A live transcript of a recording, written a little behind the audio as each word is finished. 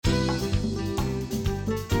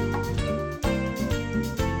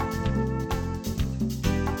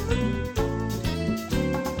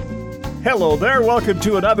Hello there. Welcome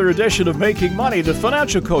to another edition of Making Money. The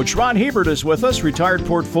financial coach, Ron Hebert, is with us, retired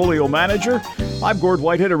portfolio manager. I'm Gord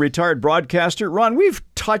Whitehead, a retired broadcaster. Ron, we've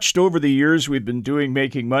touched over the years we've been doing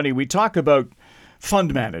Making Money. We talk about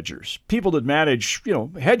fund managers, people that manage,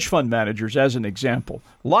 hedge fund managers as an example.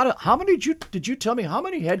 How many did you tell me, how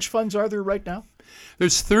many hedge funds are there right now?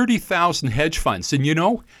 There's 30,000 hedge funds. And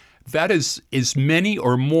that is many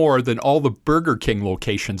or more than all the Burger King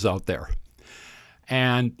locations out there.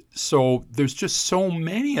 And so there's just so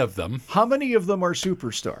many of them. How many of them are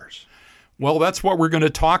superstars? Well, that's what we're going to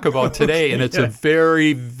talk about today. Okay. And it's a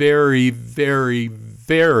very, very, very,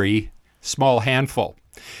 very small handful.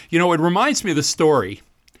 It reminds me of the story.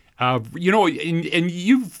 And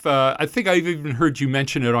you've, I think I've even heard you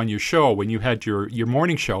mention it on your show when you had your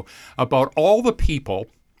morning show about all the people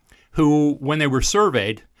who, when they were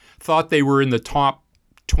surveyed, thought they were in the top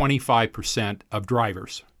 25% of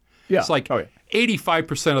drivers. Yeah. It's like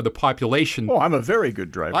 85% of the population. Oh, I'm a very good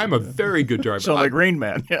driver. I'm a very good driver. So like Rain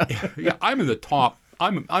Man. Yeah. Yeah, I'm in the top.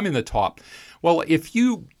 I'm in the top. Well, if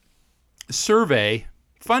you survey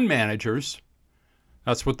fund managers,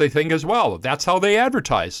 that's what they think as well. That's how they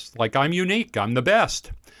advertise. Like, I'm unique. I'm the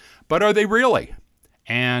best. But are they really?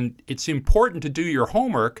 And it's important to do your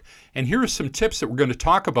homework. And here are some tips that we're going to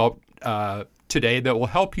talk about today that will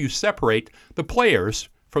help you separate the players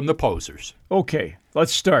from the posers. Okay,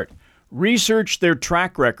 let's start. Research their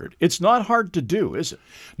track record. It's not hard to do, is it?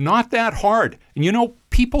 Not that hard. And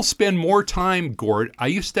people spend more time, Gord. I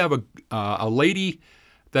used to have a lady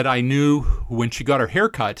that I knew who, when she got her hair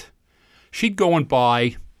cut, she'd go and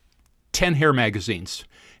buy 10 hair magazines.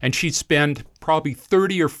 And she'd spend probably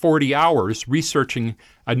 30 or 40 hours researching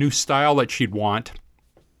a new style that she'd want.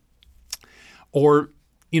 Or,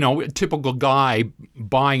 a typical guy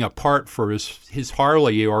buying a part for his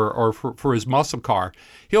Harley or for his muscle car.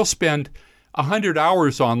 He'll spend 100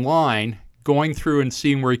 hours online going through and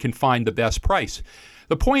seeing where he can find the best price.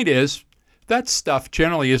 The point is, that stuff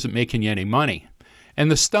generally isn't making you any money. And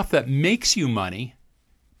the stuff that makes you money,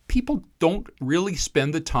 people don't really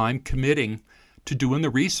spend the time committing to doing the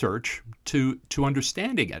research, to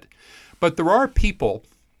understanding it. But there are people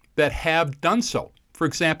that have done so. For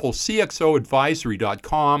example,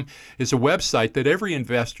 CXOadvisory.com is a website that every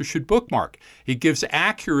investor should bookmark. It gives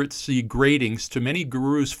accuracy gradings to many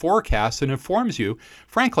gurus' forecasts and informs you,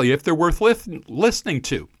 frankly, if they're worth listening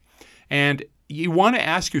to. And you want to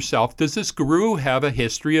ask yourself, does this guru have a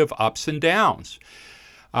history of ups and downs?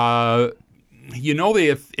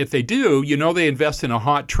 If they do, they invest in a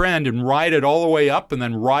hot trend and ride it all the way up and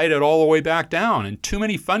then ride it all the way back down. And too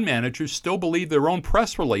many fund managers still believe their own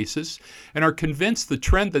press releases and are convinced the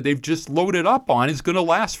trend that they've just loaded up on is going to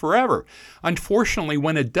last forever. Unfortunately,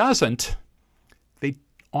 when it doesn't, they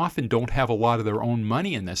often don't have a lot of their own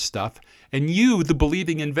money in this stuff. And you, the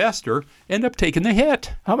believing investor, end up taking the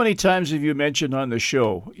hit. How many times have you mentioned on the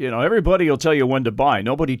show, everybody will tell you when to buy.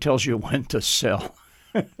 Nobody tells you when to sell.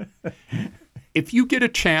 If you get a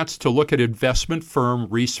chance to look at investment firm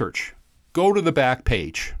research, go to the back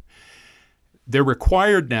page. They're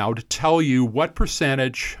required now to tell you what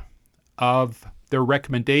percentage of their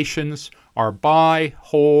recommendations are buy,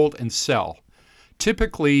 hold, and sell.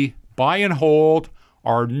 Typically, buy and hold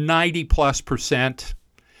are 90+%,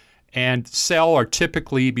 and sell are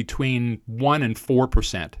typically between 1% and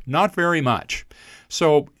 4%. Not very much.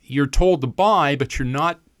 So you're told to buy, but you're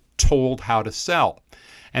not told how to sell.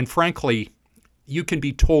 And frankly, you can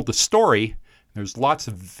be told a story. There's lots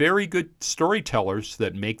of very good storytellers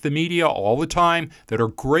that make the media all the time that are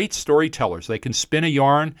great storytellers. They can spin a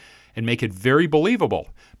yarn and make it very believable.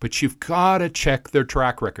 But you've got to check their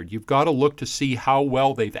track record. You've got to look to see how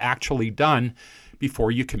well they've actually done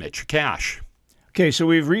before you commit your cash. Okay, so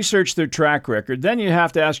we've researched their track record. Then you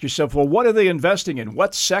have to ask yourself, well, what are they investing in?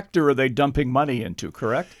 What sector are they dumping money into,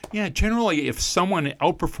 correct? Yeah, generally, if someone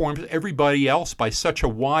outperforms everybody else by such a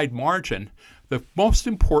wide margin, the most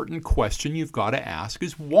important question you've got to ask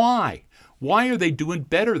is why? Why are they doing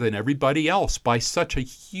better than everybody else by such a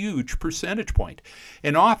huge percentage point?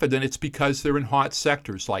 And often it's because they're in hot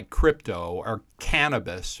sectors like crypto or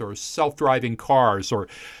cannabis or self-driving cars, or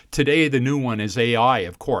today the new one is AI,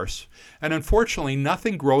 of course. And unfortunately,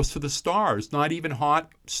 nothing grows to the stars, not even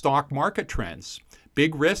hot stock market trends.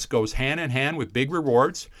 Big risk goes hand in hand with big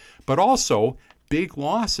rewards, but also big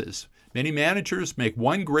losses. Many managers make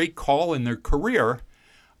one great call in their career.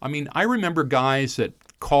 I remember guys that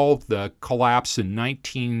called the collapse in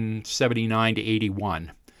 1979 to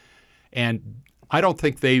 81. And I don't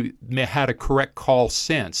think they had a correct call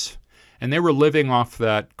since. And they were living off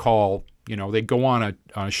that call. They'd go on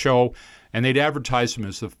a show and they'd advertise him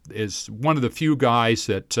as one of the few guys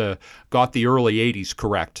that got the early 80s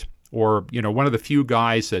correct. or one of the few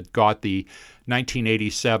guys that got the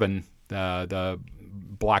 1987 the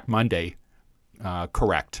Black Monday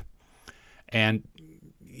correct, and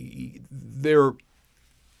their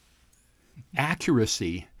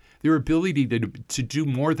accuracy, their ability to do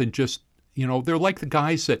more than just, they're like the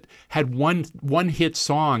guys that had one hit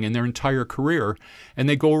song in their entire career, and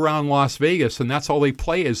they go around Las Vegas and that's all they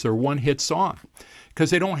play is their one hit song, because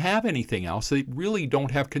they don't have anything else. They really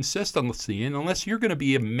don't have consistency, and unless you're going to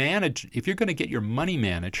be if you're going to get your money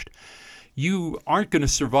managed, you aren't going to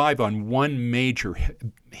survive on one major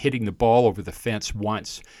hitting the ball over the fence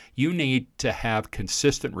once. You need to have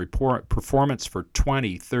consistent performance for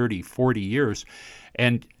 20, 30, 40 years.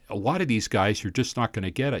 And a lot of these guys, you're just not going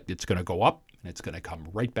to get it. It's going to go up and it's going to come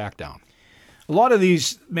right back down. A lot of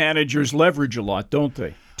these managers leverage a lot, don't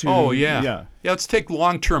they? Yeah, let's take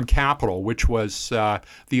long-term capital, which was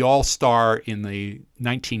the all-star in the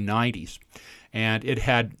 1990s. And it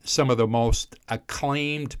had some of the most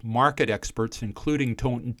acclaimed market experts, including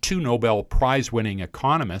two Nobel Prize-winning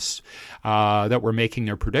economists that were making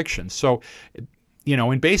their predictions. So,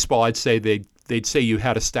 in baseball, I'd say they'd say you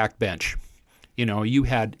had a stacked bench. You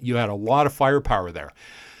had a lot of firepower there.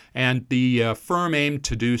 And the firm aimed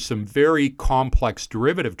to do some very complex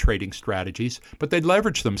derivative trading strategies, but they'd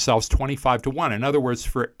leverage themselves 25 to 1. In other words,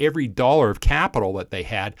 for every dollar of capital that they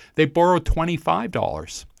had, they borrowed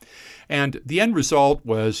 $25. And the end result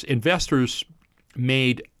was investors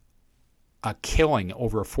made a killing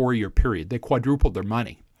over a 4-year period. They quadrupled their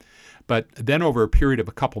money. But then over a period of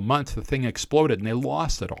a couple months, the thing exploded and they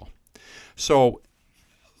lost it all. So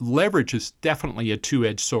leverage is definitely a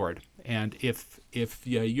two-edged sword. And if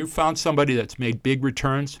you found somebody that's made big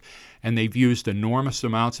returns and they've used enormous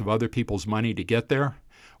amounts of other people's money to get there,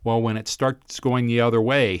 well, when it starts going the other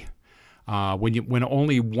way, when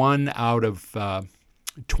only one out of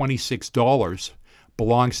 $26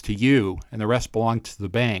 belongs to you and the rest belongs to the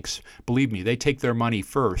banks, believe me, they take their money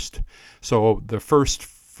first. So the first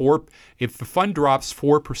if the fund drops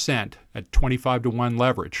 4% at 25 to 1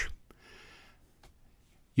 leverage,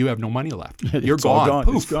 you have no money left. You're gone.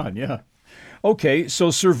 It's gone, yeah. Okay, so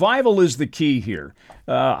survival is the key here.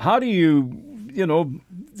 How do you,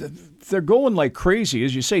 they're going like crazy.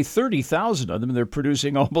 As you say, 30,000 of them, they're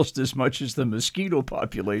producing almost as much as the mosquito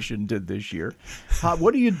population did this year.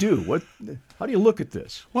 What do you do? How do you look at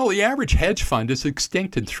this? Well, the average hedge fund is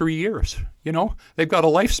extinct in 3 years. They've got a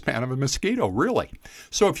lifespan of a mosquito, really.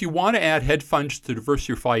 So if you want to add hedge funds to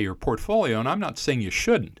diversify your portfolio, and I'm not saying you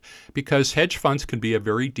shouldn't, because hedge funds can be a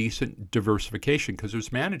very decent diversification because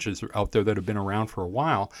there's managers out there that have been around for a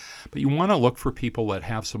while, but you want to look for people that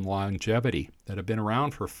have some longevity, that have been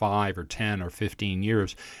around for 5 or 10 or 15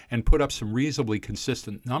 years and put up some reasonably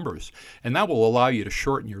consistent numbers. And that will allow you to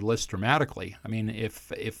shorten your list dramatically. I mean,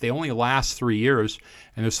 if they only last 3 years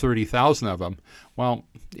and there's 30,000 of them, well,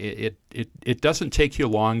 it doesn't take you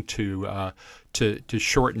long to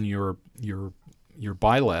shorten your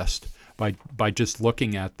buy list by just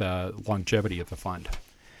looking at the longevity of the fund.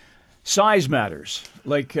 Size matters.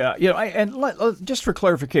 Just for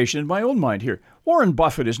clarification, in my own mind here, Warren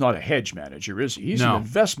Buffett is not a hedge manager, is he? He's an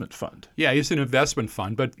investment fund. Yeah, he's an investment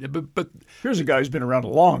fund, but here's a guy who's been around a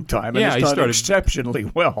long time and has done exceptionally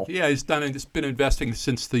well. Yeah, he's been investing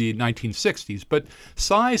since the 1960s. But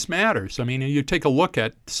size matters. I mean, you take a look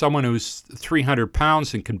at someone who's 300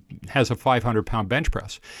 pounds and has a 500-pound bench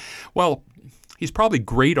press. Well, he's probably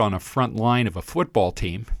great on a front line of a football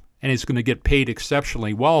team, and he's going to get paid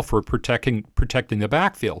exceptionally well for protecting the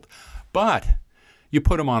backfield. But you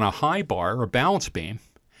put him on a high bar or balance beam,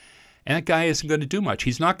 and that guy isn't going to do much.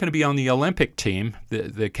 He's not going to be on the Olympic team,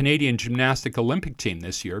 the Canadian Gymnastic Olympic team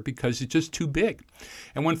this year, because he's just too big.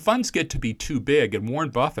 And when funds get to be too big, and Warren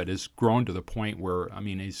Buffett has grown to the point where,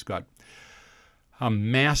 he's got a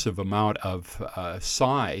massive amount of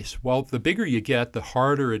size. Well, the bigger you get, the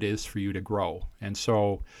harder it is for you to grow. And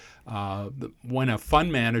so when a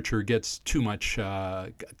fund manager gets too much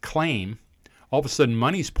claim, all of a sudden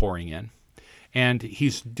money's pouring in, and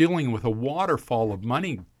he's dealing with a waterfall of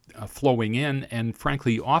money flowing in, and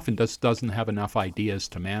frankly, often doesn't have enough ideas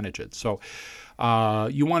to manage it. So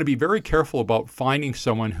you want to be very careful about finding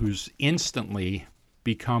someone who's instantly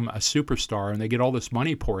become a superstar and they get all this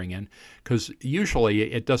money pouring in, because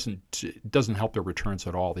usually it doesn't help their returns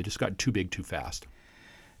at all. They just got too big too fast.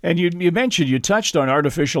 And you touched on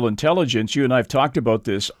artificial intelligence. You and I have talked about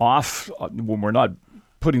this off when we're not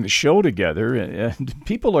putting the show together, and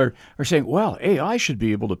people are saying, well, AI should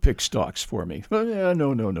be able to pick stocks for me. No.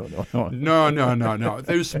 No.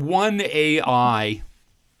 There's one AI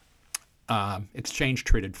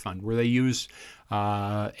exchange-traded fund where they use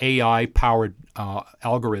AI-powered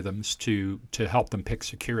algorithms to help them pick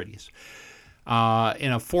securities. In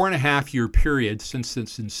a 4.5-year period since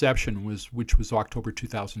its inception, which was October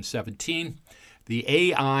 2017, the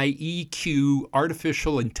AIEQ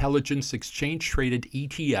Artificial Intelligence Exchange Traded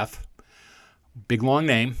ETF, big long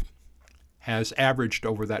name, has averaged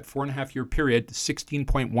over that 4.5-year period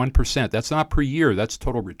 16.1%. That's not per year, that's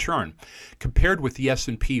total return, compared with the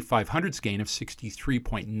S&P 500's gain of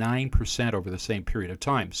 63.9% over the same period of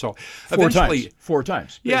time. So Four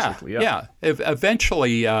times, basically. Yeah.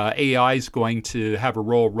 Eventually, AI is going to have a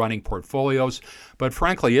role running portfolios, but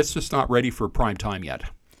frankly, it's just not ready for prime time yet.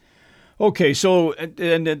 Okay, so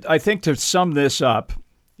and I think to sum this up,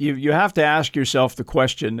 you have to ask yourself the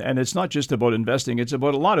question, and it's not just about investing, it's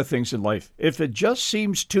about a lot of things in life. If it just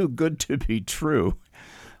seems too good to be true,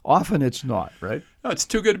 often it's not, right? No, it's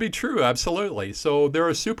too good to be true, absolutely. So there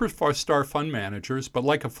are superstar fund managers, but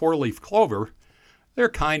like a four-leaf clover, they're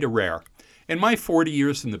kind of rare. In my 40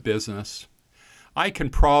 years in the business, I can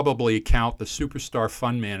probably count the superstar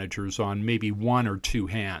fund managers on maybe one or two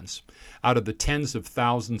hands out of the tens of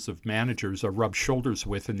thousands of managers I've rubbed shoulders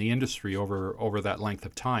with in the industry over that length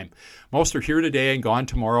of time. Most are here today and gone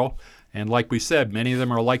tomorrow. And like we said, many of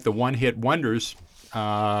them are like the one-hit wonders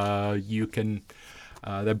that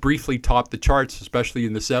briefly topped the charts, especially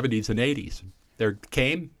in the 70s and 80s.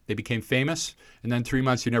 They became famous, and then 3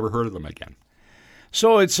 months you never heard of them again.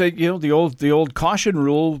 So it's the old caution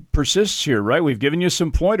rule persists here, right? We've given you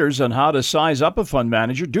some pointers on how to size up a fund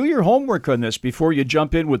manager. Do your homework on this before you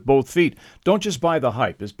jump in with both feet. Don't just buy the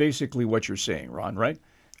hype, is basically what you're saying, Ron, right?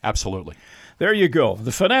 Absolutely. There you go.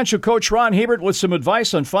 The financial coach, Ron Hebert, with some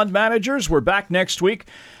advice on fund managers. We're back next week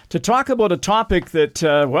to talk about a topic that,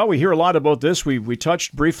 we hear a lot about this. We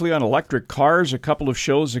touched briefly on electric cars a couple of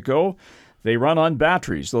shows ago. They run on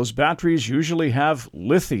batteries. Those batteries usually have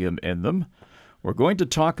lithium in them. We're going to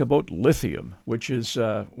talk about lithium, which is,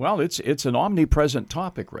 it's an omnipresent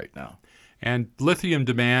topic right now. And lithium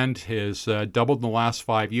demand has doubled in the last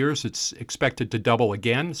 5 years. It's expected to double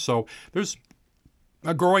again. So there's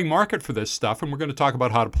a growing market for this stuff, and we're going to talk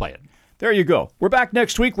about how to play it. There you go. We're back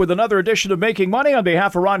next week with another edition of Making Money. On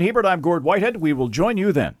behalf of Ron Hebert, I'm Gord Whitehead. We will join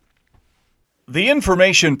you then. The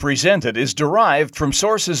information presented is derived from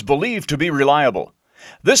sources believed to be reliable.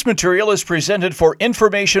 This material is presented for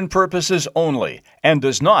information purposes only and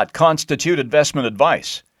does not constitute investment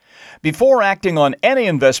advice. Before acting on any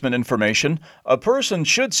investment information, a person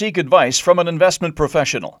should seek advice from an investment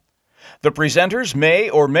professional. The presenters may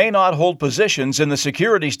or may not hold positions in the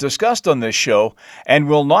securities discussed on this show and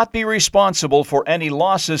will not be responsible for any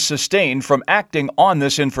losses sustained from acting on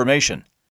this information.